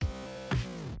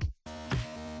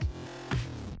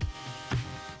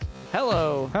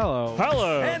Hello. Hello.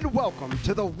 Hello. And welcome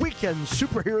to the Weekend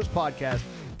Superheroes Podcast.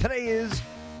 Today is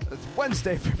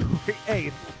Wednesday, February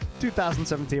 8th,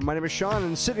 2017. My name is Sean,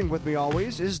 and sitting with me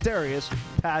always is Darius,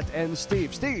 Pat, and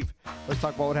Steve. Steve, let's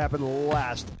talk about what happened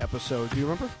last episode. Do you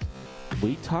remember?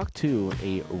 We talked to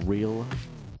a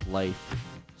real-life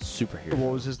superhero.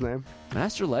 What was his name?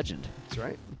 Master Legend. That's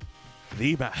right.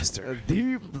 The Master.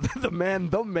 The man,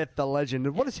 the myth, the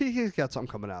legend. What is he? He's got something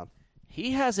coming out.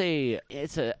 He has I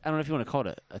don't know if you want to call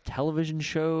it a television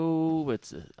show.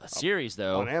 It's a series,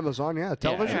 though. On Amazon, yeah.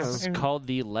 Television. Yeah, it's called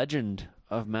The Legend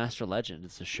of Master Legend.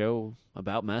 It's a show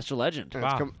about Master Legend Yeah.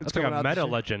 Wow, It's that's like coming a out meta this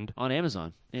year. legend. on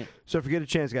Amazon. Yeah. So if you get a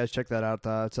chance, guys, check that out.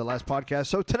 It's the last podcast.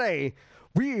 So today,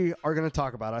 we are going to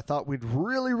talk about, I thought we'd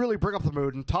really, really bring up the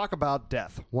mood and talk about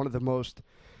death. One of the most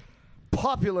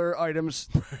popular items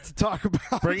to talk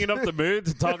about. Bringing up the mood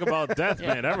to talk about death,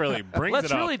 man. That really brings Let's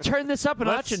it up. really turn this up a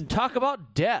notch and talk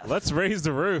about death. Let's raise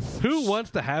the roof. Who wants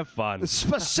to have fun?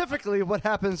 Specifically, what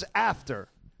happens after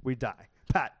we die.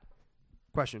 Pat,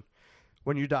 question.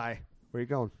 When you die, where are you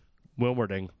going?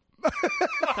 Wilmerding.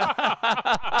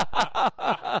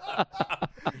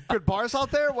 Good bars out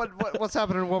there? What's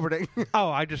happening in Wolverine? Oh,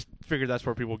 I just figured that's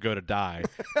where people go to die.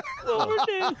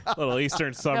 Little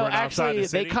Eastern summer No, outside actually, the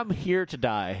city. they come here to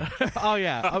die. Oh,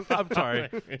 yeah. I'm sorry.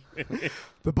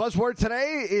 The buzzword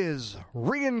today is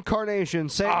reincarnation.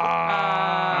 Say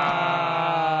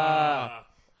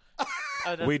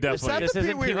We definitely. This the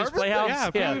isn't Pee-wee Pee-wee's Herman?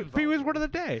 Playhouse. Yeah, Pee-wee's word of the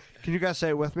day. Can you guys say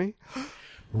it with me?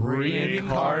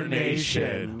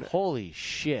 Reincarnation. Holy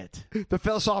shit. The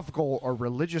philosophical or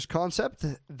religious concept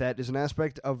that is an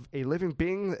aspect of a living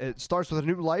being. It starts with a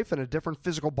new life and a different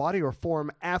physical body or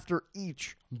form after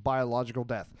each biological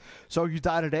death. So you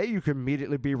die today, you can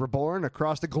immediately be reborn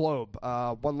across the globe.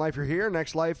 One life you're here,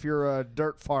 next life you're a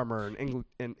dirt farmer in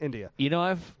India. You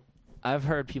know, I've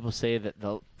heard people say that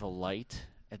the light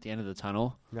at the end of the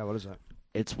tunnel, Yeah, what is that?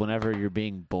 it's whenever you're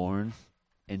being born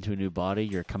into a new body,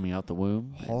 you're coming out the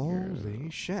womb. Holy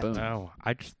shit. Boom. Oh,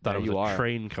 I just thought There it was you a are.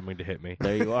 train coming to hit me.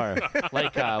 There you are.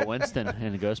 Like Winston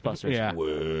in Ghostbusters. Yeah.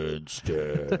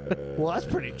 Winston. Well, that's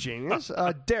pretty genius.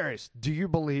 Darius, do you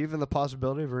believe in the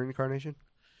possibility of reincarnation?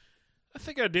 I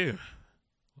think I do.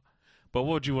 But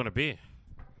what would you want to be?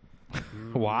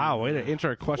 Wow, way to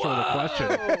answer a question with a question.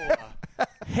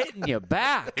 Hitting you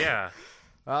back. Yeah.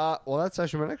 Well, that's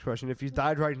actually my next question. If you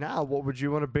died right now, what would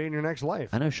you want to be in your next life?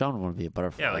 I know Sean would want to be a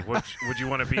butterfly. Yeah, like would you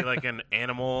want to be like an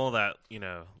animal that,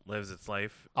 lives its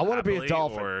life? I want to be a happily,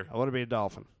 dolphin. Or... I want to be a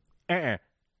dolphin.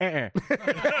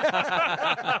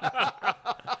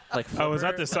 Like Oh, was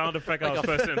that Flipper? the sound effect I was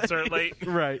supposed to insert late?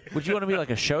 Right. Would you want to be like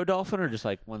a show dolphin or just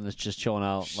like one that's just chilling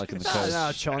out like in the coast?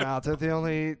 No, chilling out. They're the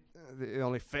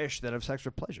only fish that have sex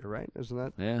for pleasure, right? Isn't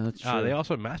that? Yeah, that's true. They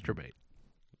also masturbate.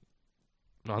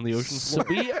 On the ocean so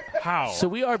floor. How?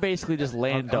 we are basically just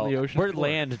land On the dolphins. ocean We're floor.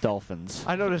 land dolphins.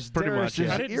 I noticed Pretty Darius' much,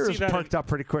 yeah. I didn't ears see that perked up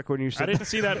pretty quick when you I said didn't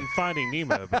see that in Finding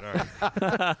Nemo, but all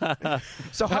right.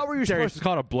 So how were you Darius, supposed it's to,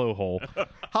 called a blowhole.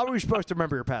 how were you supposed to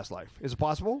remember your past life? Is it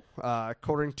possible?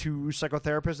 According to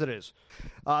psychotherapists, it is.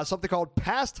 Something called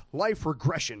past life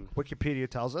regression. Wikipedia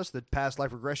tells us that past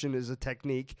life regression is a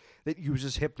technique that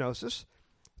uses hypnosis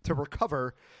to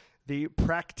recover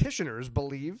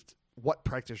what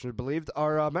practitioners believed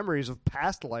are memories of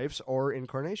past lives or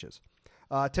incarnations.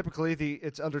 Typically,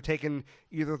 it's undertaken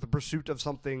either the pursuit of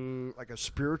something like a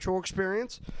spiritual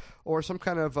experience or some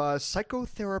kind of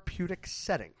psychotherapeutic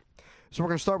setting. So we're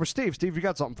going to start with Steve. Steve, you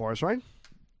got something for us, right?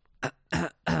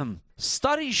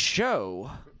 Studies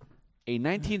show a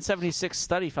 1976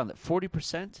 study found that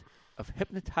 40% of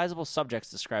hypnotizable subjects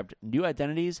described new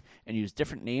identities and used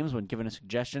different names when given a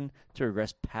suggestion to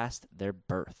regress past their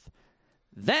birth.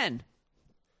 Then,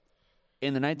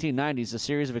 in the 1990s, a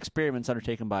series of experiments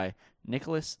undertaken by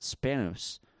Nicholas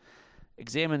Spanos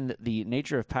examined the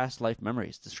nature of past life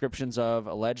memories. Descriptions of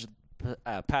alleged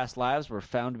past lives were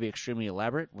found to be extremely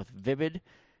elaborate, with vivid,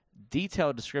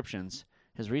 detailed descriptions.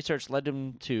 His research led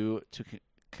him to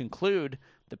conclude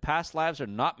that past lives are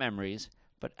not memories,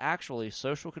 but actually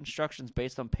social constructions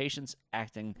based on patients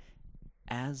acting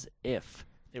as if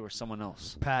they were someone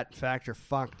else. Pat, fact, you're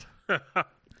funked. Yeah.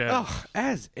 Oh,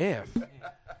 as if.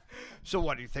 So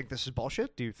what, do you think this is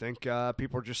bullshit? Do you think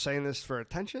people are just saying this for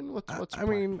attention? What's the I point?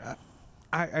 mean,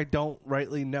 I don't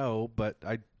rightly know, but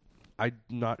I'm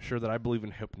not sure that I believe in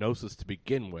hypnosis to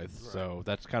begin with, so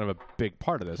that's kind of a big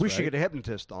part of this. we right? should get a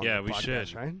hypnotist on Yeah, the we podcast,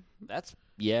 should. right?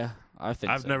 I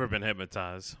think I've so. never been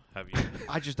hypnotized. Have you?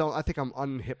 I just don't. I think I'm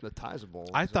unhypnotizable.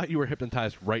 I thought you were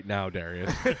hypnotized right now,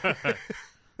 Darius.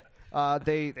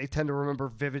 they tend to remember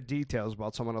vivid details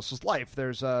about someone else's life.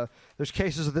 There's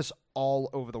cases of this all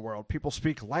over the world. People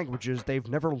speak languages they've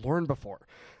never learned before.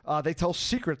 They tell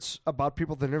secrets about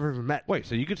people they've never even met. Wait,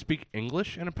 so you could speak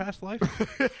English in a past life?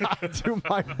 I do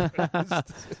my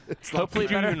best. Hopefully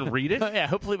Did you better. even read it? Yeah,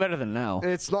 hopefully better than now.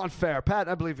 It's not fair. Pat,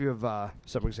 I believe you have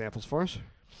some examples for us.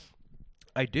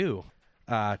 I do.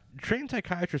 Trained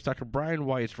psychiatrist Dr. Brian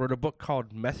Weiss wrote a book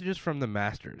called Messages from the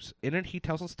Masters. In it, he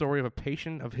tells the story of a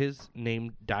patient of his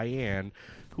named Diane,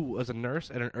 who was a nurse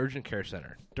at an urgent care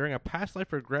center. During a past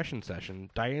life regression session,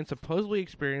 Diane supposedly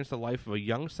experienced the life of a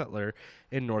young settler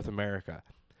in North America.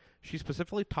 She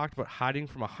specifically talked about hiding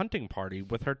from a hunting party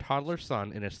with her toddler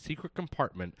son in a secret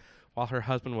compartment while her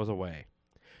husband was away.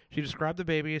 She described the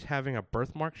baby as having a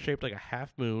birthmark shaped like a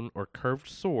half moon or curved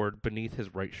sword beneath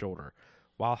his right shoulder.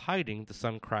 While hiding, the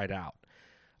son cried out.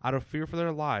 Out of fear for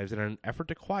their lives and in an effort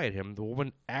to quiet him, the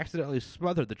woman accidentally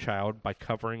smothered the child by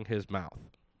covering his mouth.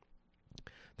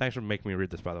 Thanks for making me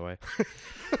read this, by the way.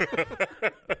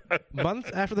 Months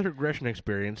after the regression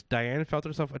experience, Diane felt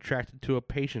herself attracted to a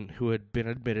patient who had been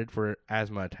admitted for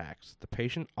asthma attacks. The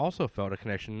patient also felt a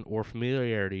connection or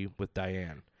familiarity with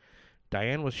Diane.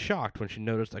 Diane was shocked when she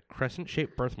noticed a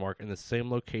crescent-shaped birthmark in the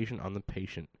same location on the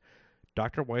patient.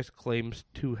 Dr. Weiss claims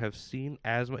to have seen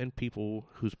asthma in people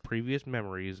whose previous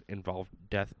memories involved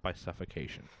death by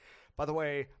suffocation. By the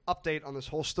way, update on this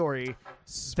whole story.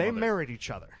 They married each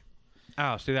other.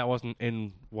 Oh, see, that wasn't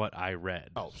in what I read.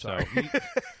 Oh, sorry.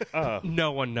 So,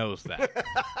 no one knows that.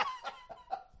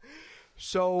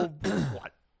 So,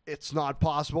 what? It's not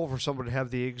possible for someone to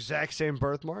have the exact same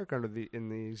birthmark in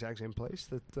the exact same place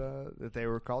that they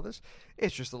recall this.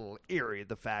 It's just a little eerie,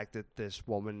 the fact that this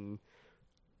woman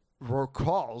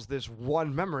recalls this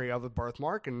one memory of the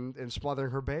birthmark and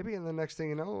smothering her baby, and the next thing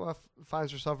you know,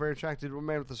 finds herself very attracted to a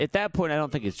man with this. At that point, I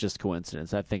don't think it's just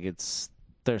coincidence. I think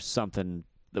there's something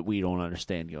that we don't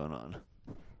understand going on.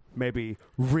 Maybe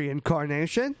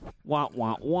reincarnation? Wah,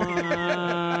 wah, wah.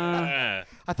 Yeah.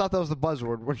 I thought that was the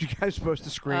buzzword. Weren't you guys supposed to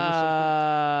scream or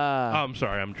I'm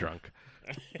sorry, I'm drunk.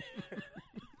 something?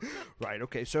 Right,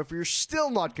 okay. So if you're still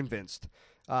not convinced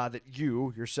that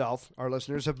you, yourself, our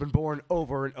listeners, have been born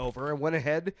over and over and went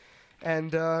ahead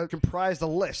and comprised a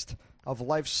list of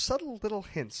life's subtle little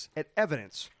hints and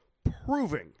evidence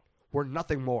proving we're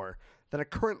nothing more than a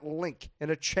current link in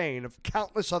a chain of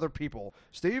countless other people.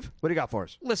 Steve, what do you got for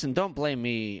us? Listen, don't blame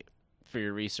me for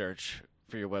your research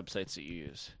for your websites that you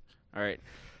use. All right.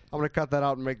 I'm going to cut that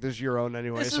out and make this your own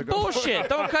anyway. This so is go for it. bullshit.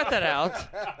 Don't cut that out.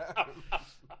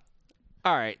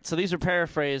 All right. So these are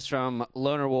paraphrased from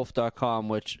lonerwolf.com,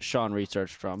 which Sean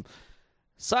researched from.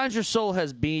 Signs your soul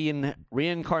has been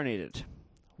reincarnated.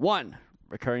 1.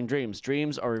 Recurring dreams.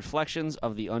 Dreams are reflections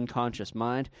of the unconscious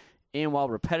mind. And while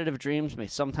repetitive dreams may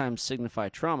sometimes signify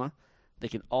trauma, they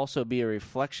can also be a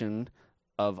reflection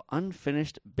of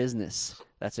unfinished business,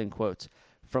 that's in quotes,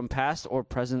 from past or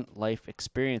present life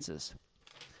experiences.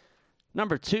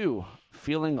 Number 2,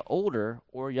 feeling older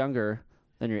or younger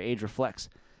than your age reflects.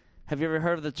 Have you ever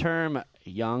heard of the term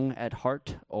young at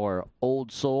heart or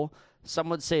old soul? Some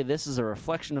would say this is a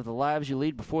reflection of the lives you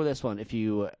lead before this one. If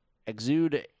you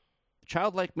exude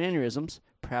childlike mannerisms,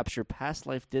 perhaps your past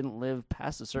life didn't live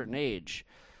past a certain age.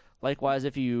 Likewise,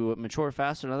 if you mature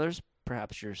faster than others,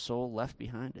 perhaps your soul left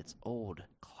behind its old,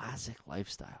 classic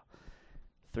lifestyle.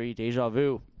 3, deja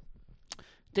vu.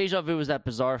 Deja vu is that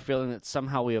bizarre feeling that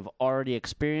somehow we have already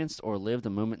experienced or lived a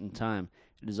moment in time.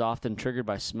 It is often triggered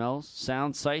by smells,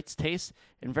 sounds, sights, tastes,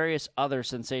 and various other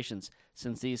sensations.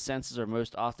 Since these senses are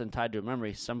most often tied to a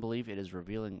memory, some believe it is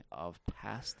revealing of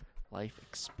past life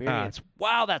experience.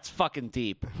 Wow, that's fucking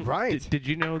deep. Right. Did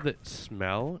you know that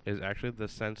smell is actually the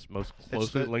sense most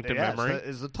closely linked to memory?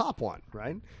 Is the top one,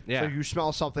 right? Yeah. So you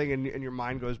smell something and your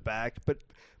mind goes back, but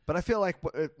I feel like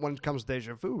when it comes to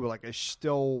deja vu, like I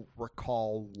still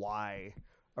recall why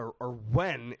or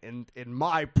when in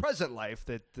my present life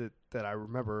that I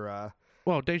remember.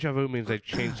 Well, deja vu means they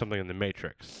changed something in the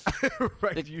Matrix.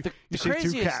 Right. You see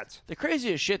two cats. The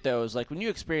craziest shit, though, is like when you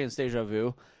experience deja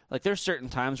vu, like there's certain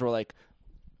times where like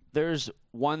there's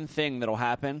one thing that'll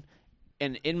happen,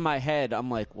 and in my head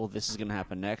I'm like, well, this is gonna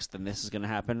happen next, and this is gonna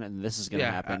happen, and this is gonna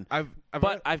happen.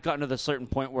 I've gotten to the certain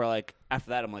point where like after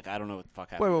that I'm like, I don't know what the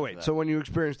fuck happened. Wait. So when you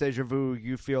experience deja vu,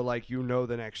 you feel like you know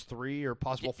the next 3 or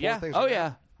possible 4 things? Oh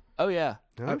yeah. Oh yeah.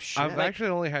 Oh shit. I've actually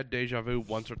only had deja vu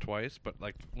once or twice, but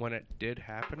like when it did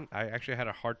happen, I actually had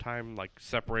a hard time like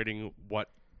separating what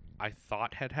I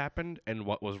thought had happened and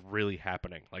what was really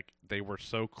happening. Like they were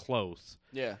so close.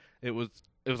 Yeah. It was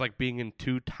like being in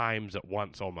 2 times at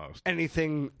once almost.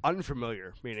 Anything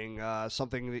unfamiliar, meaning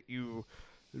something that you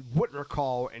wouldn't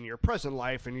recall in your present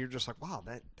life, and you're just like, wow,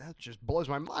 that just blows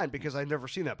my mind because I've never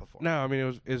seen that before. No, I mean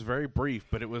it was very brief,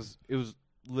 but it was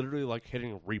literally like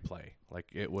hitting replay. Like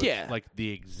it was Yeah. like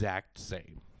the exact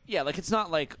same. Yeah, like it's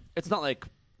not like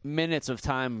minutes of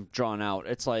time drawn out.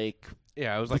 It's like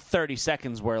Yeah, it was like like 30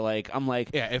 seconds where like I'm like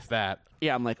yeah, if that.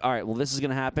 yeah, I'm like, all right, well this is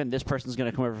gonna happen. This person's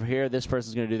gonna come over here. This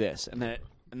person's gonna do this, and then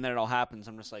it all happens.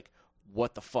 I'm just like,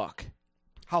 what the fuck?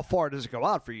 How far does it go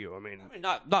out for you? I mean,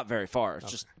 Not very far.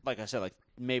 It's just like I said, like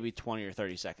maybe 20 or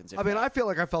 30 seconds. I feel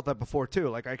like I felt that before too.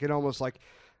 Like I can almost like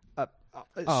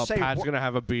Oh, say Pat's wo- gonna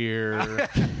have a beer.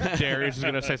 Darius is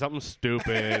gonna say something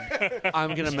stupid.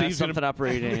 I'm gonna mess something up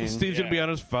reading. Steve's gonna be on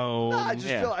his phone. I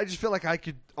Yeah. just feel like I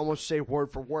could almost say word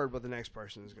for word what the next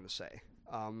person is going to say.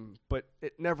 But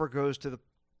it never goes to the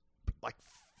like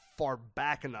far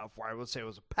back enough where I would say it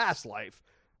was a past life.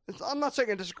 I'm not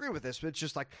saying I disagree with this, but it's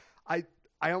just like I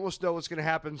almost know what's going to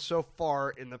happen so far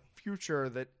in the future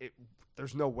that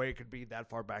there's no way it could be that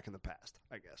far back in the past,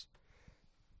 I guess.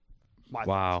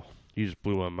 Wow, you just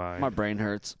blew my mind. My brain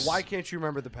hurts. Why can't you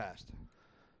remember the past?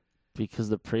 Because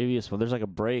the previous one, there's like a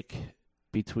break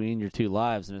between your two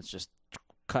lives, and it's just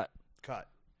cut. Cut.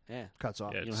 Yeah. Cuts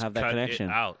off. Yeah, You don't just have that cut connection.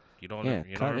 It out. You don't. Yeah,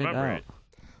 you cut don't it remember out. it.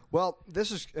 Well,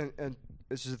 this is and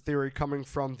this is a theory coming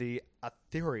from the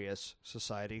Aetherius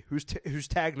Society, whose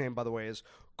tag name, by the way, is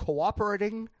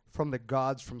 "Cooperating from the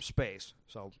Gods from Space."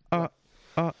 So,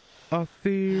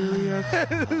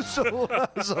 Aetherius.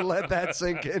 so let that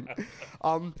sink in.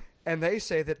 And they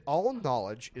say that all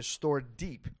knowledge is stored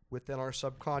deep within our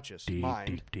subconscious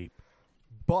mind, deep.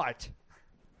 but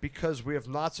because we have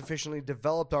not sufficiently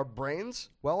developed our brains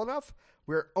well enough,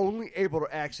 we're only able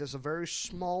to access a very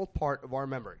small part of our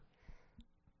memory.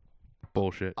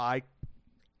 Bullshit. I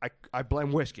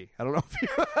blame whiskey. I don't know if you,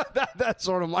 that's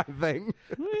sort of my thing.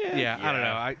 Yeah, I don't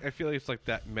know. Yeah. I feel like it's like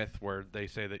that myth where they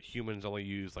say that humans only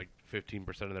use like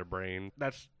 15% of their brain.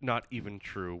 That's not even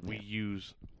true. We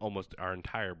use almost our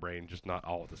entire brain, just not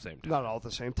all at the same time. Not all at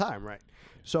the same time, right?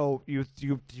 So you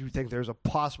think there's a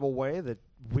possible way that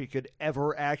we could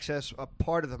ever access a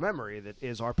part of the memory that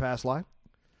is our past life?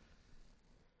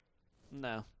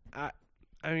 No. I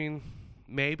mean,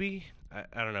 maybe.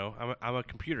 I don't know. I'm a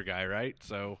computer guy, right?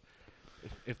 So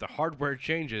if the hardware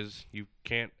changes, you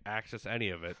can't access any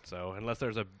of it. So unless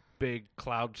there's a big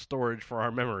cloud storage for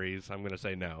our memories, I'm going to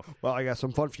say no. Well, I got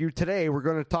some fun for you today. We're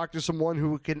going to talk to someone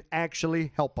who can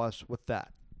actually help us with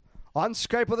that. On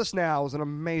Skype with us now is an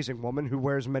amazing woman who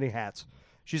wears many hats.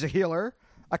 She's a healer,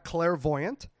 a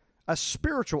clairvoyant, a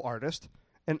spiritual artist,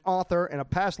 an author, and a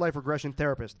past life regression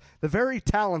therapist. The very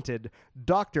talented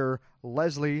Dr.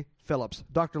 Leslie Phillips.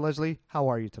 Dr. Leslie, how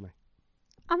are you tonight?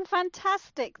 I'm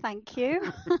fantastic, thank you.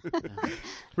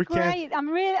 We can't, Great. I'm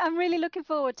really looking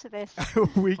forward to this.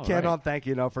 we All cannot right. thank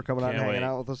you enough for coming out and Can't hanging wait.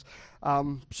 out with us.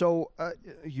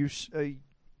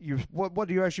 You what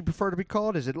do you actually prefer to be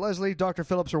called? Is it Leslie, Dr.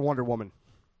 Phillips, or Wonder Woman?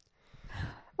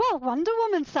 Well, Wonder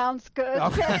Woman sounds good.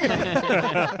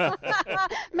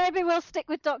 Maybe we'll stick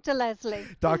with Dr. Leslie.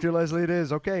 Dr. Leslie it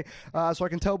is. Okay. So I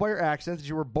can tell by your accent that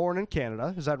you were born in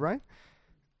Canada. Is that right?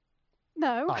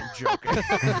 No. I'm joking.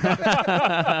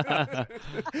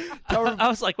 I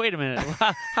was like, wait a minute.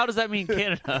 How does that mean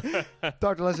Canada?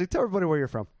 Dr. Leslie, tell everybody where you're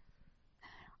from.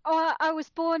 I was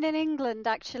born in England,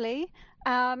 actually.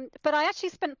 But I actually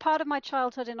spent part of my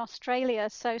childhood in Australia,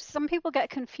 so some people get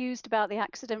confused about the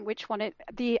accent, which one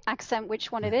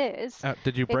it is.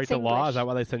 Did you break It's the law? English. Is that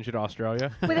why they sent you to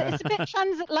Australia? But it's a bit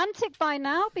transatlantic by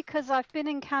now because I've been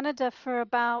in Canada for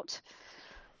about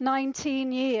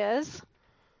 19 years.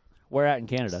 Where at in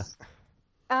Canada?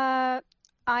 I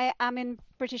am in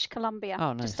British Columbia,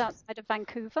 Oh, nice. just outside of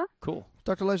Vancouver. Cool.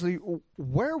 Dr. Leslie,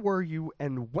 where were you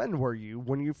and when were you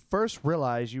when you first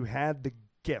realized you had the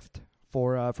gift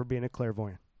for being a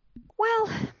clairvoyant? Well,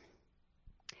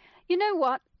 you know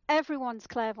what? Everyone's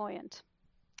clairvoyant.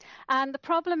 And the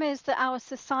problem is that our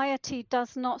society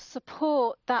does not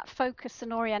support that focus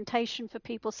and orientation for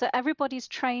people. So everybody's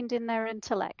trained in their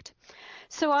intellect.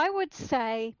 So I would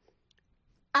say,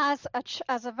 as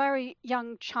a very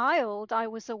young child, I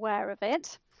was aware of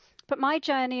it. But my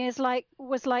journey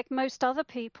was like most other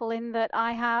people in that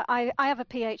I have a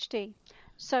PhD.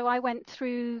 So I went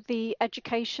through the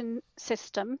education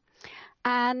system,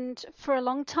 and for a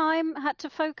long time had to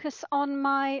focus on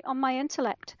my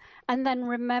intellect, and then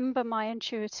remember my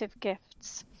intuitive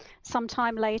gifts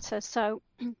sometime later. So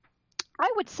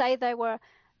I would say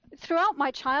throughout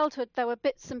my childhood, there were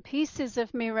bits and pieces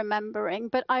of me remembering,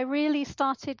 but I really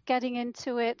started getting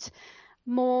into it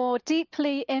more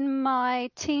deeply in my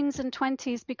teens and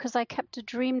 20s because I kept a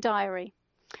dream diary.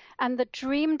 And the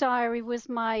dream diary was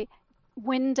my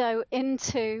window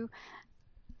into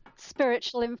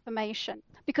spiritual information,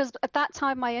 because at that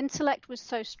time my intellect was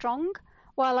so strong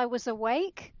while I was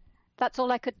awake. That's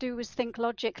all I could do was think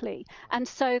logically. And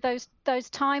so those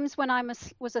times when I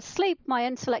was asleep, my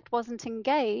intellect wasn't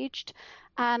engaged,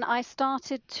 and I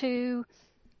started to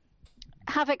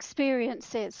have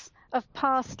experiences of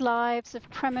past lives, of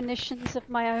premonitions of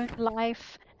my own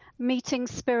life, meeting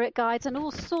spirit guides and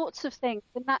all sorts of things.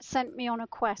 And that sent me on a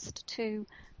quest to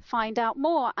find out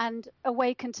more and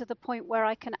awaken to the point where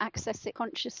I can access it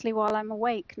consciously while I'm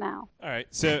awake now. All right,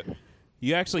 so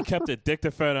you actually kept a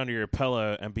dictaphone under your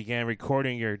pillow and began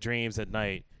recording your dreams at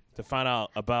night to find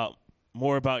out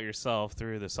more about yourself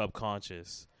through the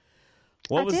subconscious.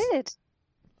 I did.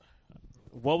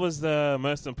 What was the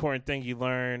most important thing you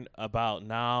learned about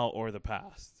now or the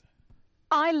past?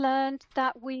 I learned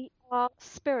that we are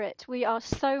spirit. We are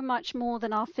so much more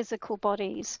than our physical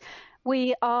bodies.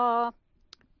 We are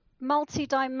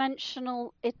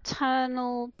multidimensional,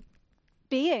 eternal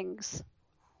beings.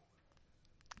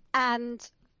 And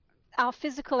our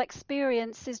physical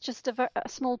experience is just a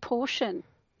small portion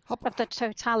of the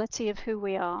totality of who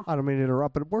we are. I don't mean to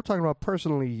interrupt, but we're talking about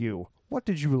personally you. What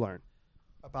did you learn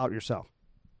about yourself?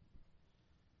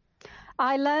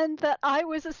 I learned that I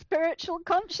was a spiritual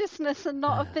consciousness and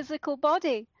not a physical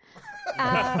body.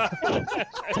 That's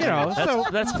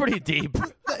pretty deep.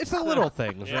 It's the little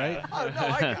things, right? Oh, no,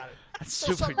 I got it. That's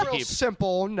So super something real deep.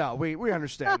 simple. No, we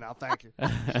understand now. Thank you.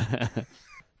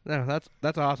 No,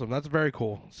 that's awesome. That's very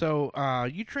cool. So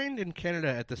you trained in Canada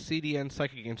at the CDN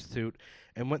Psychic Institute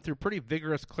and went through pretty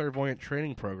vigorous clairvoyant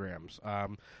training programs.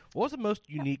 What was the most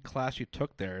unique class you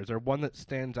took there? Is there one that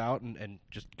stands out and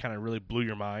just kind of really blew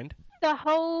your mind? The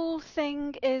whole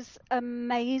thing is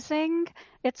amazing.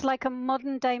 It's like a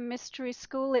modern day mystery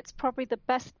school. It's probably the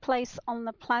best place on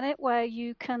the planet where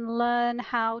you can learn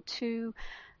how to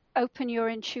open your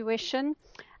intuition.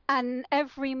 And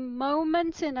every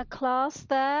moment in a class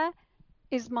there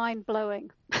is mind-blowing.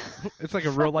 It's like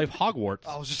a real-life Hogwarts.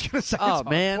 I was just going to say. Oh,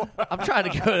 man. I'm trying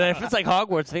to go there. If it's like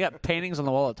Hogwarts, they got paintings on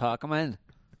the wall that talk. I'm in.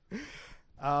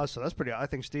 So that's pretty. I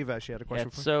think Steve actually had a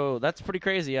question. For So that's pretty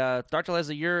crazy. Dr.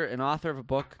 Leslie, you're an author of a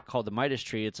book called The Midas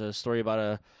Tree. It's a story about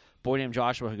a boy named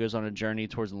Joshua who goes on a journey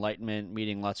towards enlightenment,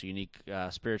 meeting lots of unique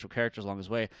spiritual characters along his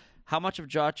way. How much of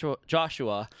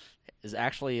Joshua is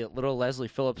actually little Leslie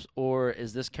Phillips, or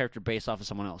is this character based off of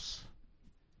someone else?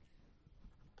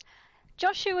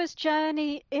 Joshua's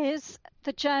journey is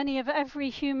the journey of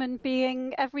every human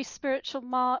being, every spiritual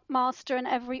master, and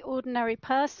every ordinary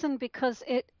person, because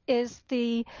it is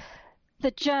the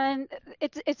journey.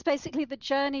 It's basically the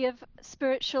journey of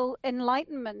spiritual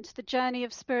enlightenment, the journey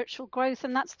of spiritual growth,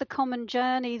 and that's the common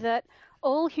journey that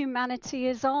all humanity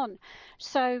is on.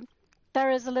 So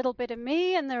there is a little bit of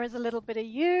me, and there is a little bit of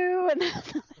you, and there's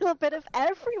a little bit of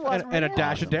everyone. And a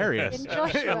dash of Darius. in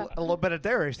Joshua. a little bit of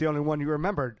Darius, the only one you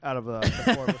remembered out of the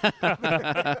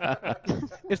four.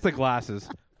 It's the glasses.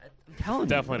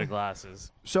 Definitely the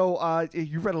glasses. So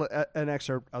you read an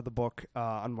excerpt of the book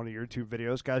on one of your YouTube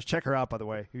videos. Guys, check her out, by the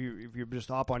way. If you just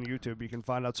hop on YouTube, you can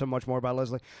find out so much more about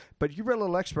Leslie. But you read a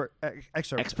little excerpt.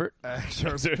 It's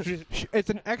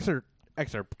an excerpt.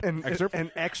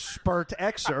 An expert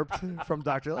excerpt from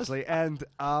Dr. Leslie. And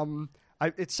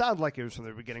it sounded like it was from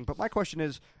the beginning. But my question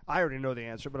is, I already know the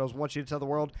answer, but I want you to tell the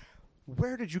world,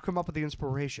 where did you come up with the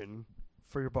inspiration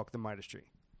for your book, The Midas Tree?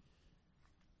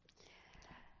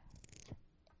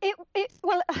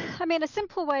 Well, I mean, a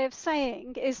simple way of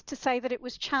saying is to say that it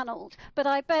was channeled, but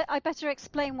I better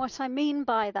explain what I mean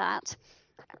by that.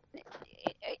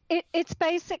 It's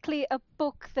basically a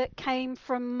book that came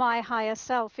from my higher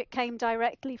self. It came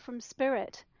directly from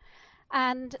spirit.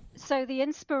 And so the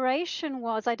inspiration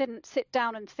was, I didn't sit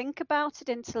down and think about it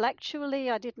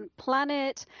intellectually. I didn't plan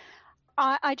it.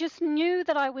 I just knew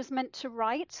that I was meant to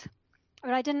write.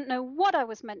 But I didn't know what I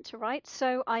was meant to write,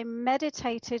 so I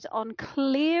meditated on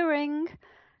clearing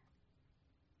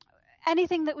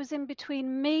anything that was in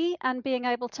between me and being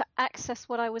able to access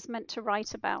what I was meant to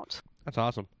write about. That's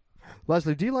awesome.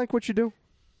 Leslie, do you like what you do?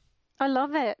 I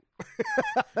love it.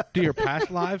 Do your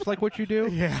past lives like what you do?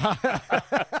 Yeah.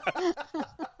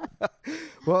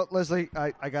 Well, Leslie,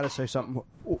 I got to say something.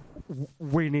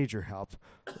 We need your help.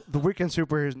 The Weekend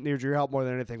Superheroes need your help more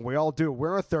than anything. We all do. We're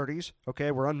in our 30s,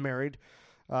 okay? We're unmarried.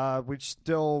 We'd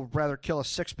still rather kill a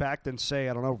six-pack than say,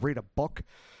 I don't know, read a book.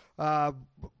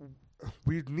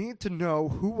 We need to know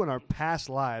who in our past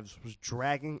lives was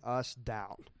dragging us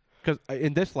down. Because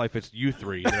in this life, it's you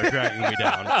three that are dragging me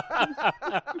down.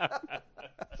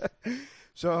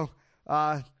 So,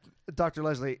 Dr.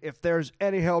 Leslie, if there's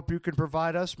any help you can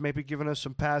provide us, maybe giving us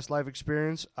some past life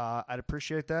experience, I'd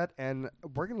appreciate that. And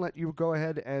we're going to let you go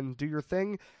ahead and do your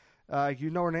thing. You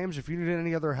know our names. If you need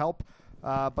any other help,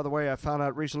 by the way, I found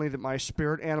out recently that my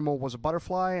spirit animal was a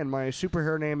butterfly, and my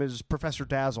superhero name is Professor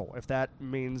Dazzle, if that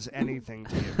means anything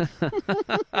to you.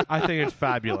 I think it's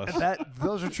fabulous.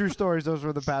 Those are true stories. Those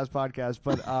were the past podcasts.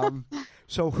 But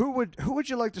so who would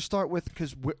you like to start with?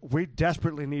 Because we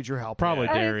desperately need your help. Probably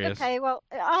Yeah. Darius. Okay, well,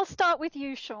 I'll start with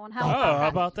you, Sean. How Oh, about how that?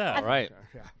 about that? All right.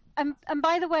 Yeah. And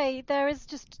by the way, there is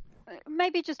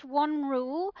maybe just one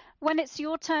rule. When it's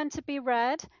your turn to be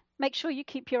read, make sure you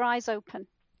keep your eyes open.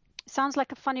 Sounds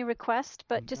like a funny request,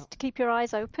 but just keep your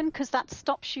eyes open, because that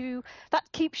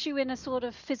keeps you in a sort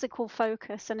of physical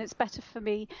focus, and it's better for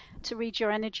me to read your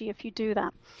energy if you do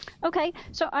that. Okay,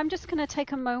 so I'm just going to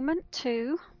take a moment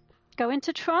to go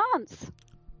into trance.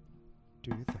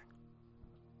 Do you think?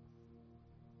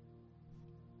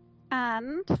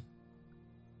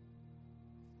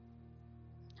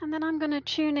 And then I'm going to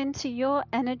tune into your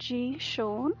energy,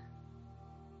 Sean.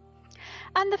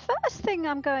 And the first thing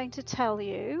I'm going to tell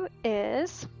you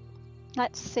is,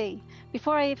 let's see,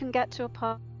 before I even get to a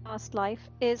past life,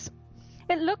 is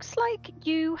it looks like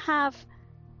you have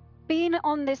been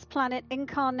on this planet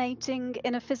incarnating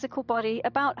in a physical body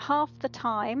about half the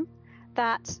time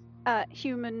that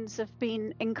humans have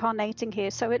been incarnating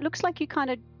here. So it looks like you kind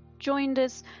of joined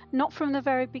us not from the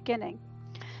very beginning.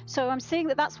 So I'm seeing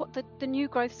that that's what the new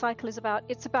growth cycle is about.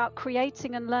 It's about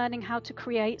creating and learning how to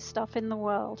create stuff in the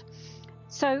world.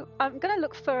 So I'm going to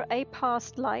look for a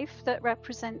past life that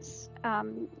represents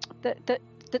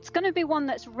that's going to be one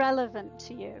that's relevant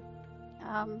to you.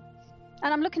 And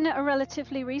I'm looking at a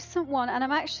relatively recent one, and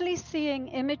I'm actually seeing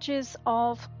images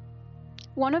of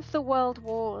one of the world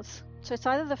wars. So it's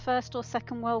either the First or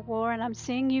Second World War, and I'm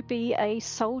seeing you be a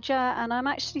soldier, and I'm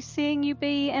actually seeing you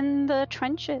be in the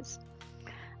trenches.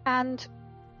 And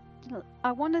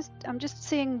I'm just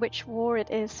seeing which war it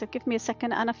is, so give me a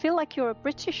second. And I feel like you're a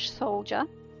British soldier,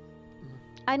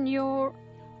 and you're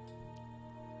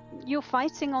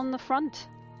fighting on the front.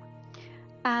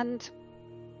 And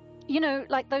you know,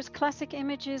 like those classic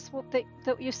images that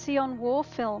you see on war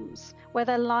films, where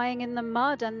they're lying in the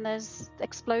mud and there's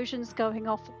explosions going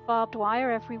off, barbed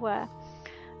wire everywhere.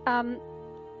 And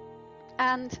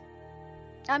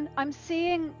I'm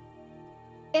seeing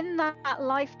in that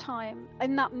lifetime,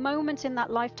 in that moment in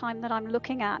that lifetime that I'm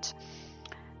looking at,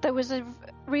 there was a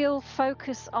real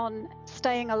focus on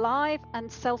staying alive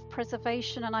and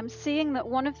self-preservation. And I'm seeing that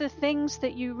one of the things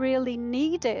that you really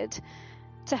needed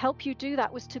to help you do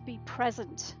that was to be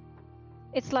present.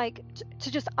 It's like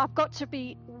I've got to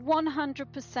be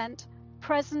 100%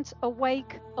 present,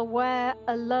 awake, aware,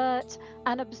 alert,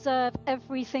 and observe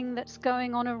everything that's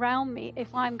going on around me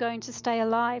if I'm going to stay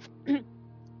alive.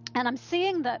 And I'm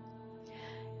seeing that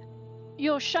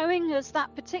you're showing us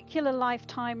that particular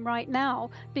lifetime right now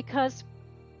because,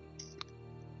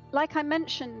 like I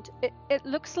mentioned, it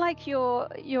looks like you're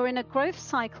in a growth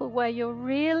cycle where you're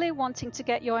really wanting to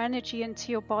get your energy into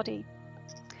your body.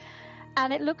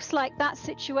 And it looks like that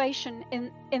situation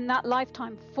in that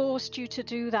lifetime forced you to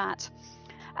do that.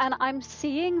 And I'm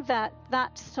seeing that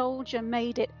soldier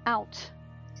made it out.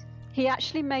 He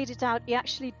actually made it out. He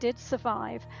actually did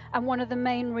survive. And one of the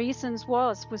main reasons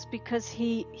was because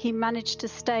he managed to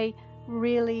stay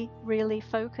really, really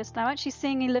focused. Now, actually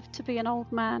seeing he lived to be an old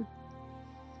man.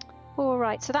 All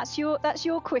right, so that's your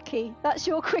quickie. That's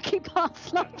your quickie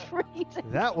past life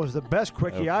reading. That was the best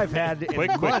quickie I've had in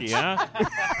Quick months. quickie, huh?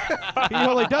 He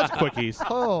only does quickies.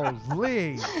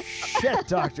 Holy shit,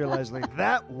 Dr. Leslie.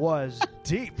 That was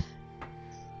deep.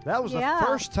 That was the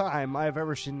first time I've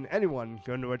ever seen anyone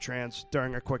go into a trance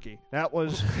during a quickie. That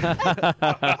was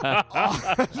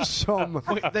awesome.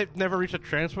 Wait, they've never reached a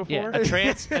trance before? Yeah, a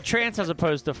trance as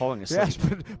opposed to falling asleep. Yes,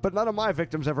 but none of my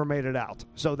victims ever made it out.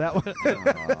 So that was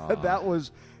that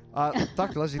was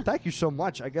Dr. Leslie, thank you so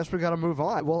much. I guess we got to move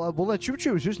on. We'll let you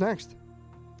choose. Who's next?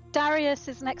 Darius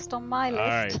is next on my list. All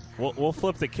right, we'll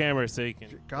flip the camera so you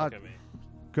can God. look at me.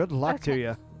 Good luck to Okay.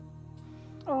 you.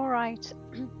 All right.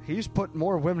 He's put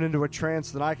more women into a trance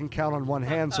than I can count on one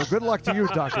hand. So good luck to you,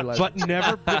 Dr. Leslie.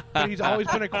 But he's always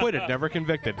been acquitted, never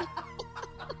convicted.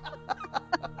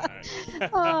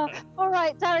 All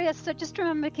right, Darius. So just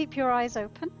remember, keep your eyes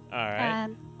open. All right.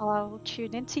 And I'll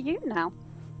tune into you now.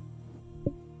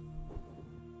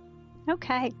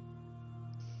 Okay.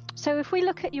 So if we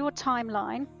look at your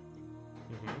timeline,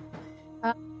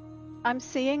 I'm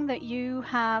seeing that you've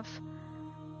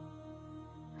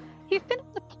been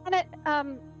on the planet,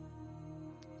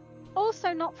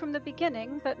 also not from the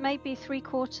beginning, but maybe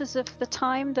 3/4 of the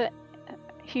time that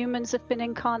humans have been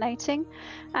incarnating,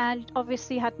 and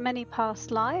obviously had many past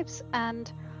lives.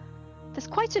 And there's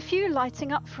quite a few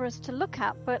lighting up for us to look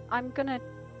at, but I'm going to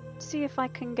see if I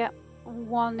can get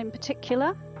one in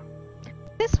particular.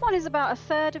 This one is about a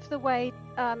third of the way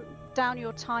down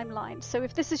your timeline. So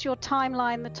if this is your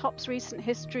timeline, the top's recent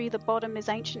history, the bottom is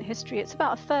ancient history. It's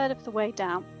about a third of the way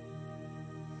down.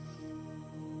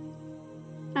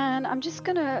 And I'm just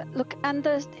going to look, and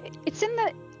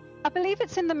I believe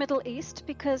it's in the Middle East,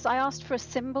 because I asked for a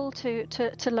symbol to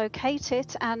locate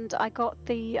it, and I got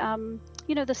the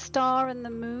the star and the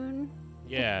moon.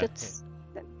 Yeah.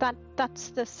 That's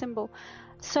the symbol.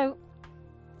 So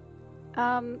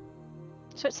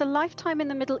so it's a lifetime in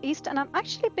the Middle East, and I'm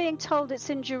actually being told it's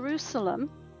in Jerusalem.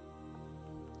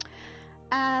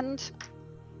 And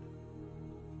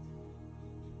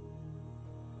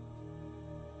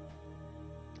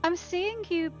I'm seeing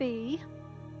you be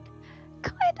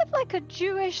kind of like a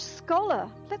Jewish scholar.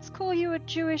 Let's call you a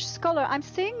Jewish scholar. I'm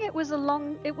seeing it was a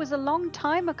long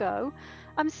time ago.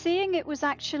 I'm seeing it was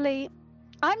actually,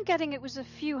 I'm getting it was a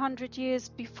few hundred years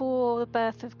before the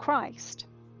birth of Christ.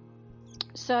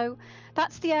 So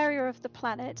that's the area of the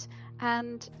planet,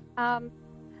 and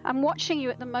I'm watching you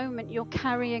at the moment. You're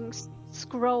carrying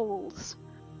scrolls.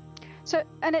 So,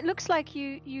 and it looks like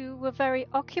you were very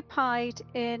occupied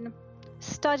in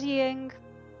studying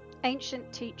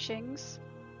ancient teachings,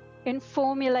 in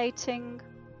formulating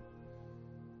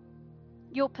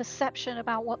your perception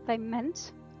about what they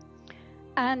meant,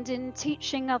 and in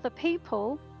teaching other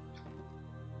people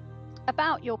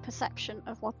about your perception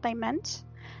of what they meant,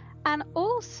 and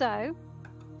also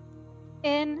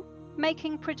in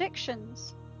making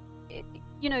predictions.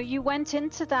 You went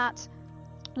into that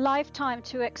lifetime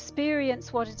to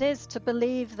experience what it is to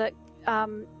believe that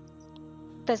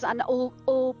there's an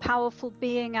all-powerful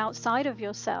being outside of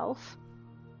yourself,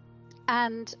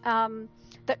 and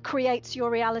that creates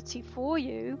your reality for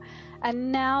you.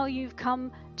 And now you've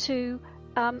come to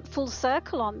full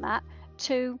circle on that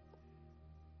to,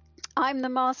 I'm the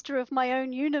master of my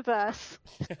own universe.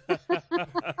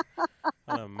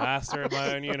 I'm a master of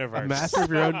my own universe. A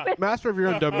master of your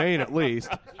own domain, at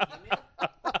least.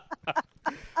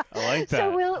 I like that.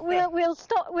 So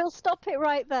we'll stop it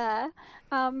right there.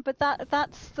 But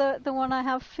that's the one I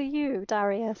have for you,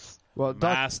 Darius. Well,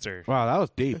 Master. Wow, that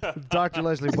was deep. Dr.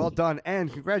 Leslie, well done, and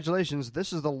congratulations.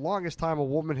 This is the longest time a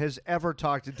woman has ever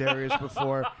talked to Darius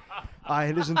before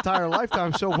in his entire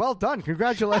lifetime. So well done,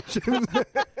 congratulations.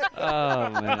 Oh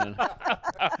man.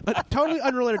 A totally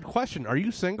unrelated question. Are you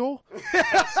single?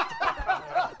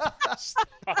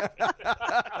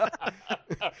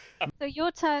 So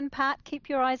your turn, Pat. Keep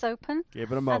your eyes open.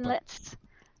 Keeping them open. And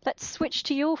let's switch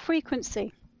to your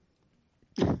frequency.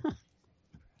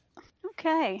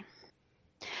 Okay.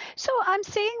 So I'm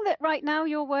seeing that right now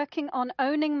you're working on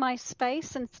owning my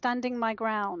space and standing my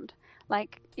ground.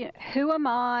 Like, who am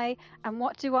I and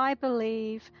what do I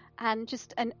believe? And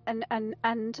just and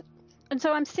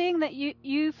so I'm seeing that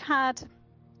you've had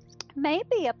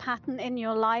maybe a pattern in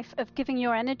your life of giving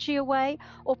your energy away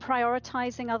or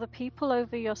prioritizing other people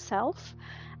over yourself.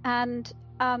 And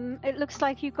it looks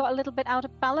like you got a little bit out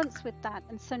of balance with that.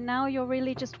 And so now you're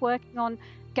really just working on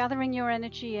gathering your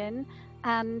energy in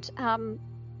and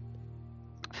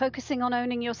focusing on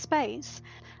owning your space.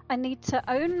 I need to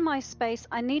own my space.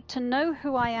 I need to know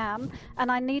who I am, and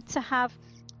I need to have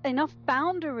enough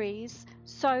boundaries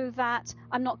so that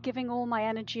I'm not giving all my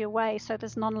energy away, so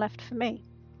there's none left for me.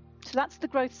 So that's the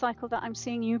growth cycle that I'm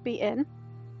seeing you be in.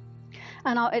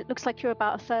 And it looks like you're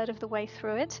about a third of the way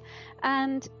through it.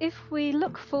 And if we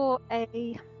look for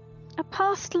a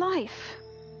past life,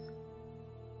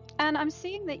 and I'm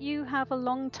seeing that you have a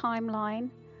long timeline,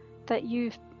 that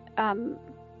you've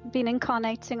been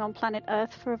incarnating on planet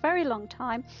Earth for a very long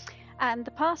time. And the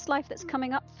past life that's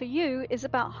coming up for you is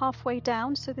about halfway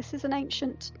down. So this is an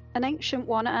ancient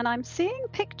one. And I'm seeing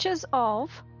pictures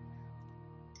of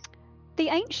the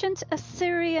ancient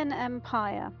Assyrian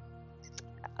Empire,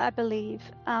 I believe,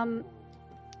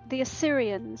 the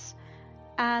Assyrians.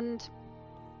 And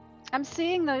I'm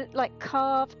seeing those like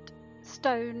carved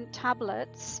stone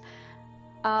tablets.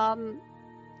 I've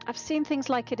seen things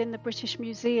like it in the British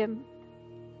Museum.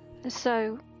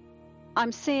 So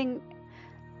I'm seeing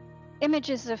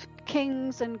images of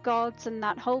kings and gods and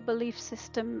that whole belief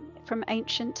system from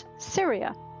ancient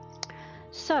Syria.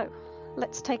 So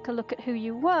let's take a look at who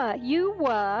you were. You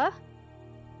were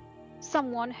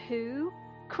someone who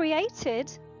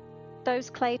created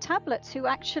those clay tablets, who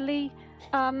actually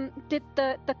did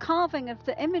the carving of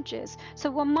the images. So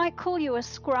one might call you a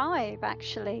scribe,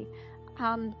 actually.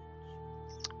 And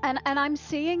I'm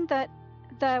seeing that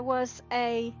there was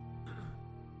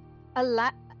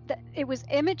it was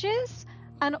images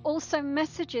and also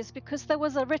messages, because there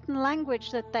was a written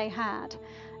language that they had,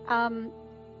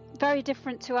 very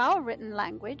different to our written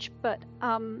language, but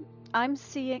I'm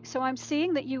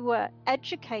seeing that you were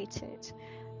educated.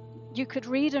 You could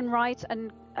read and write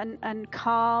and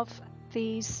carve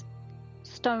these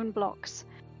stone blocks.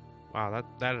 Wow,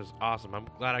 that is awesome. I'm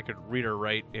glad I could read or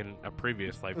write in a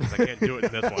previous life because I can't do it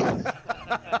in this one.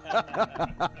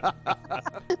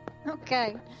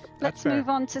 Okay, let's fair. move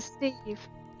on to Steve.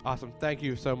 Awesome. Thank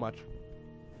you so much.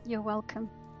 You're welcome.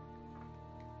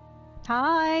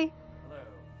 Hi. Hello.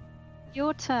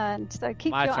 Your turn. So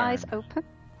keep My your turn. eyes open.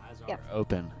 Eyes Yep. are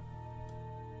open.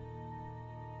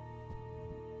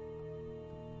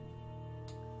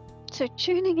 So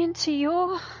tuning into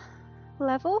your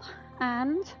level,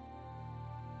 and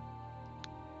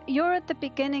you're at the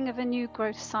beginning of a new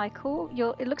growth cycle.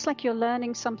 It looks like you're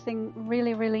learning something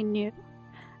really, really new.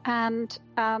 And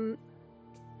I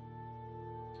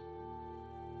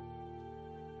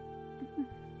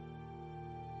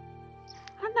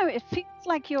don't know, it feels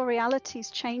like your reality is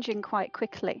changing quite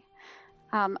quickly.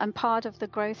 And part of the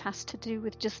growth has to do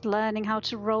with just learning how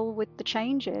to roll with the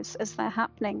changes as they're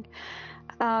happening.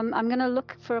 I'm going to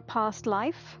look for a past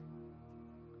life.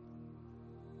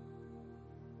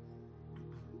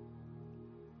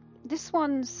 This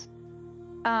one's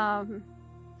a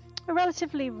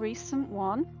relatively recent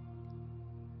one.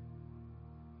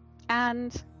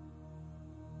 And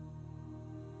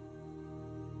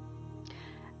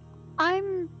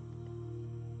I'm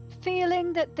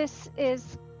feeling that this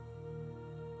is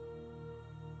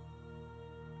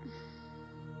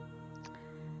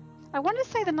I want to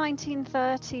say the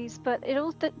 1930s, but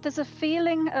there's a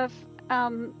feeling of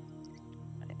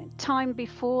time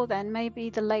before then, maybe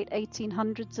the late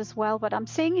 1800s as well. But I'm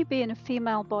seeing you be in a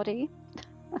female body,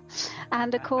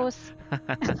 and of course,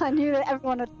 I knew that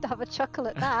everyone would have a chuckle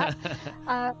at that.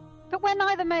 But we're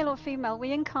neither male or female.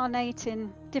 We incarnate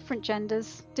in different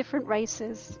genders, different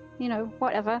races,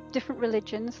 whatever, different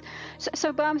religions.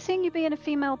 But I'm seeing you be in a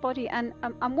female body, and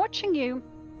I'm watching you.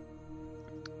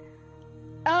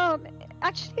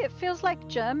 Actually, it feels like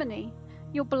Germany.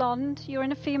 You're blonde, you're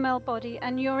in a female body,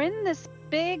 and you're in this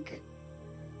big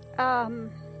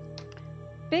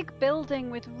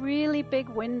building with really big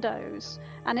windows.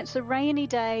 And it's a rainy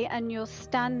day, and you're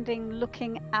standing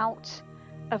looking out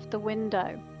of the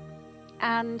window.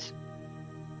 And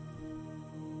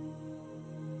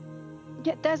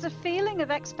yet there's a feeling of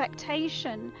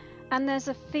expectation, and there's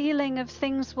a feeling of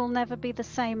things will never be the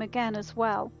same again as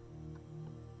well.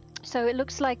 So it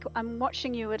looks like I'm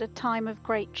watching you at a time of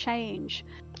great change.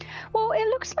 Well, it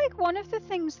looks like one of the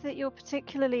things that you're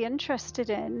particularly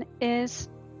interested in is,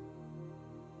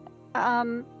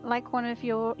 like one of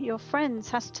your friends,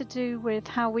 has to do with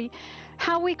how we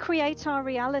create our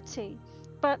reality,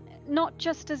 but not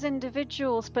just as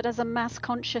individuals, but as a mass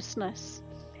consciousness.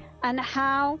 And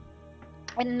how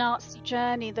in Nazi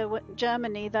Germany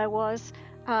there was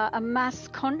a mass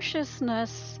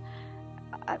consciousness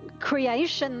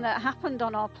creation that happened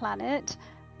on our planet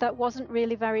that wasn't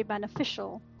really very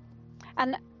beneficial,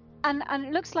 and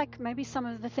it looks like maybe some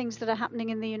of the things that are happening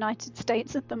in the United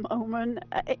States at the moment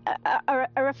are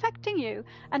affecting you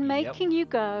and making you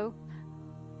go,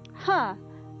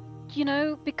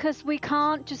 because we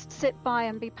can't just sit by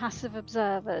and be passive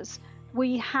observers.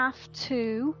 We have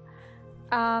to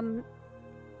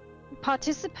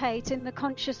participate in the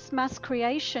conscious mass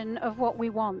creation of what we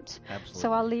want. Absolutely.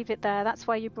 So I'll leave it there. That's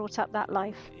why you brought up that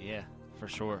life. Yeah, for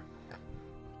sure.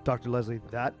 Dr. Leslie,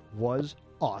 that was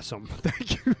awesome.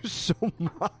 Thank you so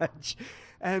much.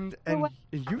 And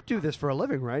you do this for a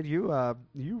living, right? You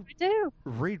do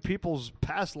read people's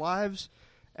past lives,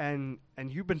 and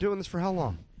you've been doing this for how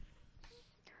long?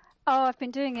 Oh, I've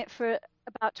been doing it for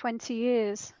about 20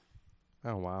 years.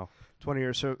 Oh, wow. 20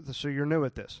 years. So you're new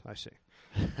at this, I see.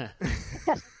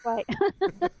 Right.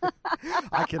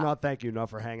 I cannot thank you enough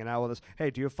for hanging out with us. Hey,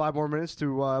 do you have 5 more minutes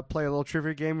to play a little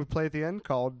trivia game we play at the end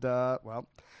called,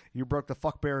 you broke the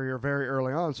fuck barrier very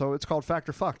early on, so it's called Fact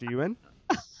or Fuck. Are you in?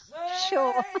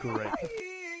 Sure. Great.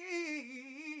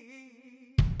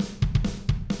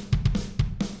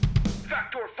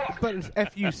 But it's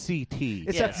F-U-C-T.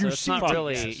 It's Yeah, so it's not F-U-C-T.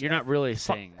 really. You're not really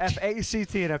saying.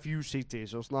 F-A-C-T and F-U-C-T,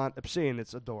 so it's not obscene,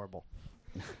 it's adorable.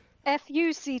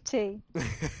 F-U-C-T.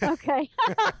 Okay.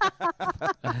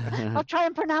 I'll try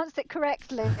and pronounce it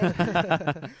correctly.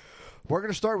 We're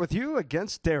going to start with you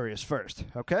against Darius first,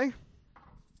 okay?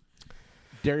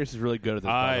 Darius is really good at this,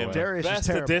 by I the am way. Darius is best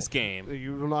at terrible. this game.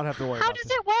 You will not have to worry How about does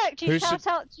this. it work? Do you Who shout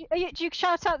out? Do you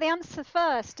shout out the answer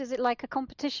first? Is it like a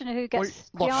competition of who gets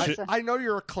Well, the look, answer? I know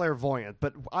you're a clairvoyant,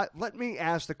 but let me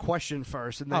ask the question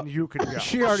first, and then you can go.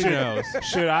 She already knows.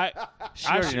 Should I? She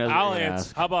already knows what I'll you're gonna answer.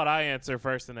 ask. How about I answer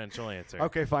first and then she'll answer?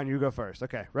 Okay, fine. You go first.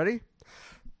 Okay, ready?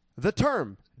 The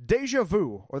term déjà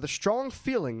vu, or the strong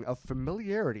feeling of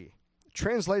familiarity,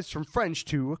 translates from French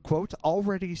to, quote,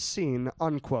 already seen,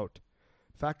 unquote.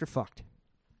 Fact or fucked?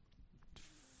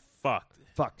 Fucked.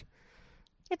 Fucked.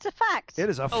 It's a fact. It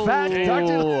is a fact,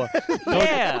 Dr.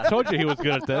 Yeah. Told you he was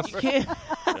good at this.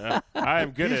 I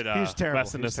am good at He's terrible.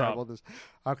 messing He's this terrible up. at this.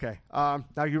 Okay.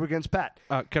 Now you against Pat.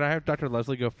 Can I have Dr.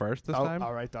 Leslie go first this time?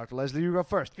 All right, Dr. Leslie, you go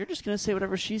first. You're just going to say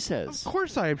whatever she Of says.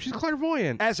 course I am. She's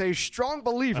clairvoyant. As a strong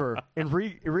believer in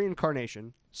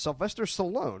reincarnation, Sylvester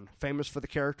Stallone, famous for the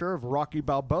character of Rocky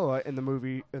Balboa in the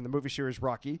movie series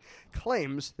Rocky,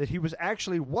 claims that he was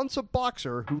actually once a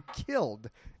boxer who killed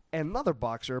another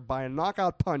boxer by a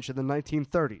knockout punch in the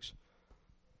 1930s.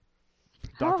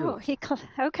 Oh,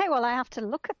 okay. Well, I have to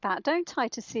look at that, don't I,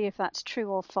 to see if that's true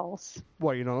or false.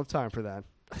 Well, you don't have time for that.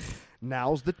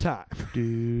 Now's the time.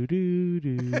 Do, do,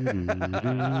 do, do, do, do.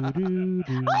 I'm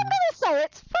gonna say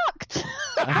it's fucked.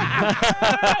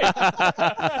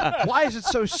 Why is it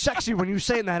so sexy when you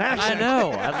say it in that I accent?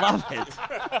 know. I love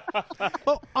it.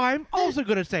 Well, I'm also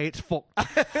going to say it's full.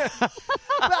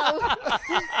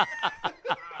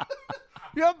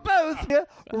 You're both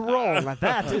wrong.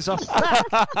 That is a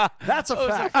fact. That's a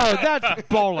fact. Oh, that's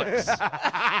bollocks.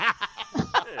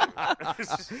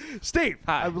 Steve,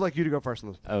 Hi. I would like you to go first on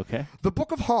this. Okay. The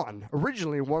Book of Han,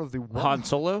 originally one of the Han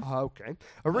Solo? Okay,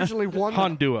 originally one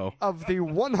Han Duo. of the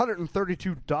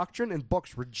 132 doctrine and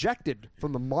books rejected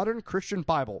from the modern Christian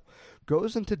Bible,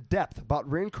 goes into depth about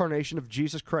reincarnation of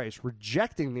Jesus Christ,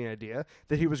 rejecting the idea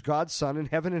that he was God's son in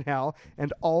heaven and hell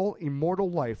and all immortal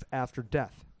life after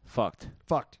death. Fucked.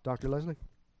 Fucked, Dr. Leslie.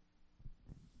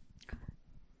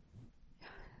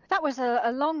 That was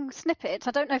a long snippet.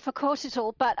 I don't know if I caught it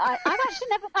all, but I've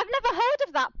never heard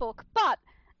of that book. But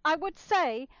I would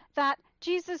say that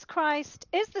Jesus Christ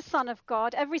is the Son of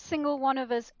God. Every single one of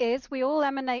us is. We all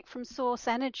emanate from source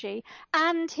energy,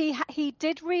 and he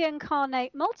did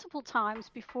reincarnate multiple times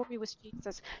before he was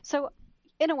Jesus. So,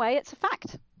 in a way, it's a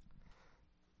fact.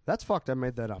 That's fucked. I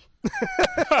made that up.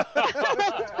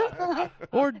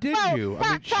 Or did Well, you?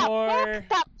 that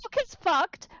book is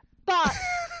fucked. But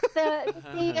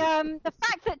the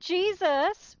fact that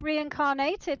Jesus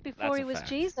reincarnated before That's he a was fact.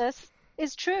 Jesus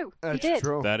is true. That's he did.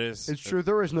 true. That is. It's true.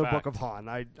 There is no fact. Book of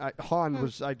Han. Han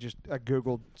was. I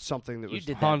googled something that You was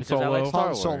did that Han because I like Solo. Star Han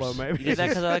Wars. Solo, maybe. You did that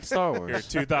because I like Star Your Wars.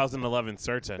 2011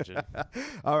 search engine.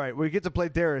 All right, we get to play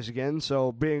Darius again.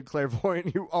 So being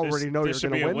clairvoyant, you already know you're this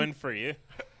should going be to a win for you.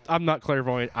 I'm not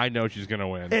clairvoyant. I know she's going to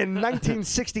win. In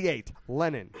 1968,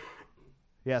 Lennon.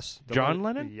 Yes. the John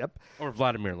Lennon? Yep. Or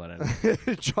Vladimir Lenin.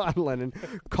 John Lennon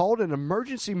called an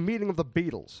emergency meeting of the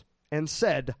Beatles and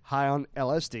said, high on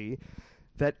LSD,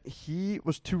 that he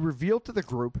was to reveal to the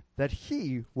group that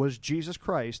he was Jesus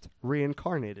Christ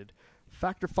reincarnated.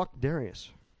 Fact or fuck,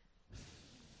 Darius?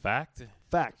 Fact?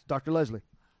 Fact, Dr. Leslie.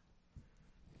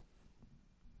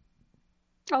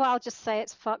 Oh, I'll just say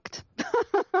it's fucked.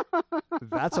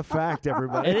 That's a fact,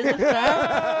 everybody. It is a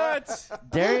fact.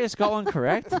 Darius got one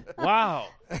correct. Wow.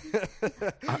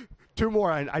 Two more.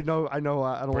 I know. I don't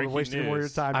want to Breaking waste any more of your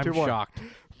news. time. I'm Two more. shocked.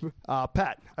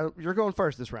 Pat, you're going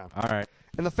first this round. All right.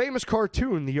 In the famous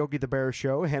cartoon, The Yogi the Bear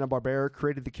Show, Hanna-Barbera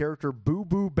created the character Boo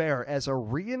Boo Bear as a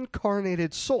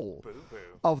reincarnated soul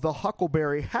of the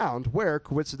Huckleberry Hound, where,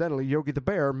 coincidentally, Yogi the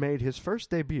Bear made his first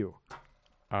debut.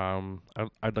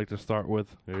 I'd like to start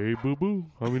with, hey, boo-boo,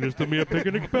 I'm going to send me a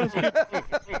picnic basket.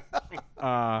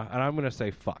 And I'm going to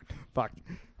say fucked. Fuck.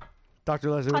 Dr.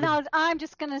 Leslie. And I'm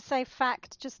just going to say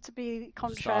fact, just to be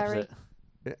contrary.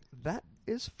 That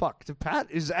is fucked. Pat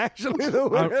is actually the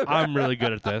winner. I'm really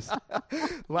good at this.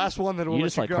 Last one that will You let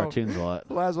just you like go. cartoons a lot.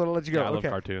 Last one will let you go. Yeah, I love Okay.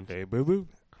 cartoons. Hey, boo boo.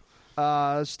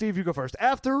 Steve, you go first.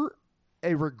 After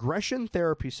a regression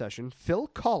therapy session, Phil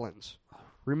Collins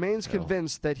remains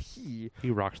convinced that he He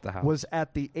rocks the house. was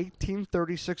at the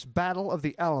 1836 Battle of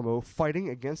the Alamo fighting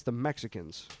against the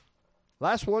Mexicans.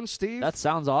 Last one, Steve. That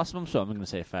sounds awesome, so I'm going to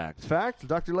say fact. Fact,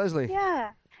 Dr. Leslie. Yeah.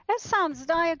 It sounds,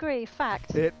 I agree,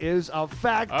 fact. It is a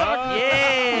fact. Oh,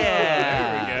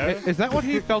 Yeah! there we go. Is that what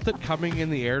he felt it coming in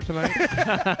the air tonight?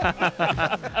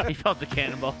 He felt the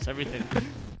cannonballs, everything.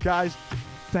 Guys,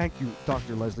 thank you,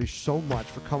 Dr. Leslie, so much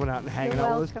for coming out and hanging You're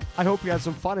out with us. welcome. I hope you had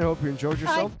some fun. I hope you enjoyed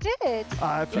yourself. I did.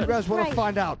 If you guys want to Great.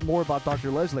 find out more about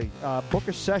Dr. Leslie, book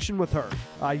a session with her.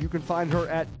 You can find her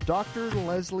at Dr.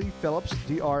 Leslie Phillips,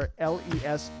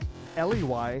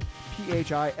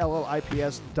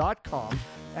 DrLesleyPhillips.com.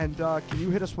 And can you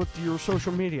hit us with your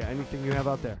social media? Anything you have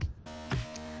out there?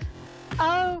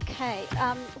 Okay.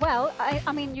 Well,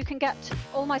 I mean, you can get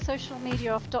all my social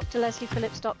media off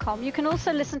drlesliephillips.com. You can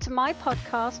also listen to my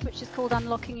podcast, which is called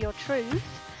Unlocking Your Truth.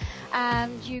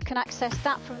 and you can access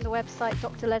that from the website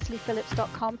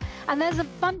drlesliephillips.com. And there's a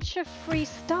bunch of free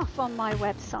stuff on my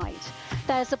website.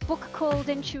 There's a book called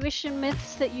Intuition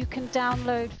Myths that you can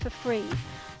download for free.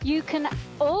 You can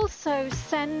also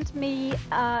send me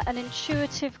an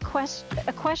intuitive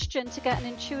question to get an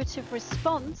intuitive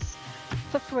response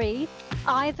for free,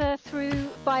 either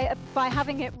by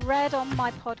having it read on my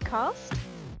podcast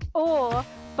or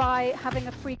by having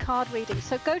a free card reading.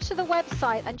 So go to the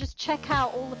website and just check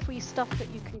out all the free stuff that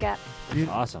you can get.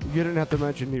 Awesome. You didn't have to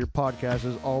mention your podcast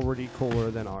is already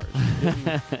cooler than ours. You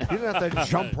didn't have to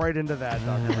jump right into that,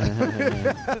 Dr.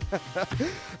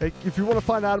 Hey, if you want to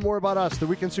find out more about us, the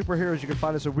Weekend Superheroes, you can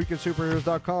find us at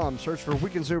weekendsuperheroes.com. Search for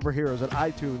Weekend Superheroes at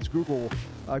iTunes, Google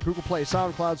Play,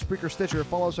 SoundCloud, Spreaker, Stitcher.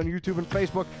 Follow us on YouTube and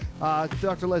Facebook.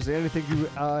 Dr. Leslie, anything you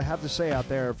have to say out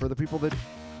there for the people that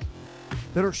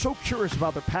are so curious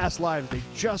about their past lives, they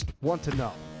just want to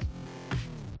know?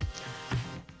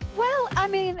 Well, I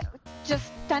mean, just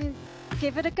then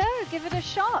give it a go, give it a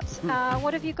shot.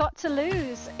 What have you got to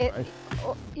lose?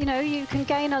 You know, you can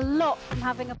gain a lot from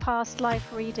having a past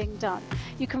life reading done.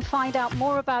 You can find out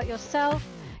more about yourself.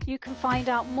 You can find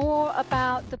out more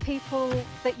about the people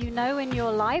that you know in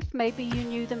your life. Maybe you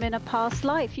knew them in a past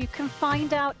life. You can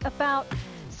find out about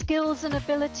skills and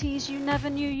abilities you never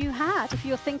knew you had. If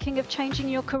you're thinking of changing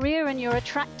your career and you're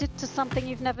attracted to something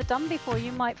you've never done before,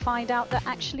 you might find out that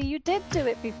actually you did do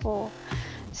it before.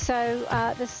 So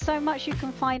there's so much you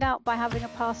can find out by having a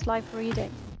past life reading.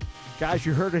 Guys,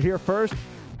 you heard it here first.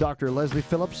 Dr. Leslie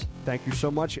Phillips, thank you so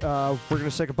much. We're going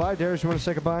to say goodbye. Darius, you want to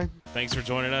say goodbye? Thanks for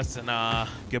joining us, and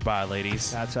goodbye,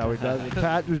 ladies. That's how we do it.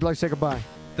 Pat, would you like to say goodbye?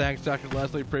 Thanks, Dr.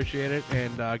 Leslie. Appreciate it.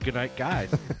 And good night, guys.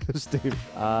 Steve.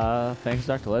 Thanks,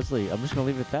 Dr. Leslie. I'm just going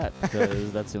to leave it at that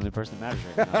because that's the only person that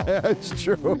matters right now. It's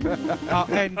true.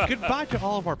 And goodbye to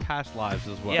all of our past lives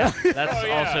as well. Yeah,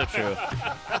 that's also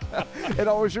true. And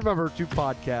always remember to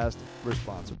podcast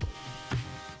responsibly.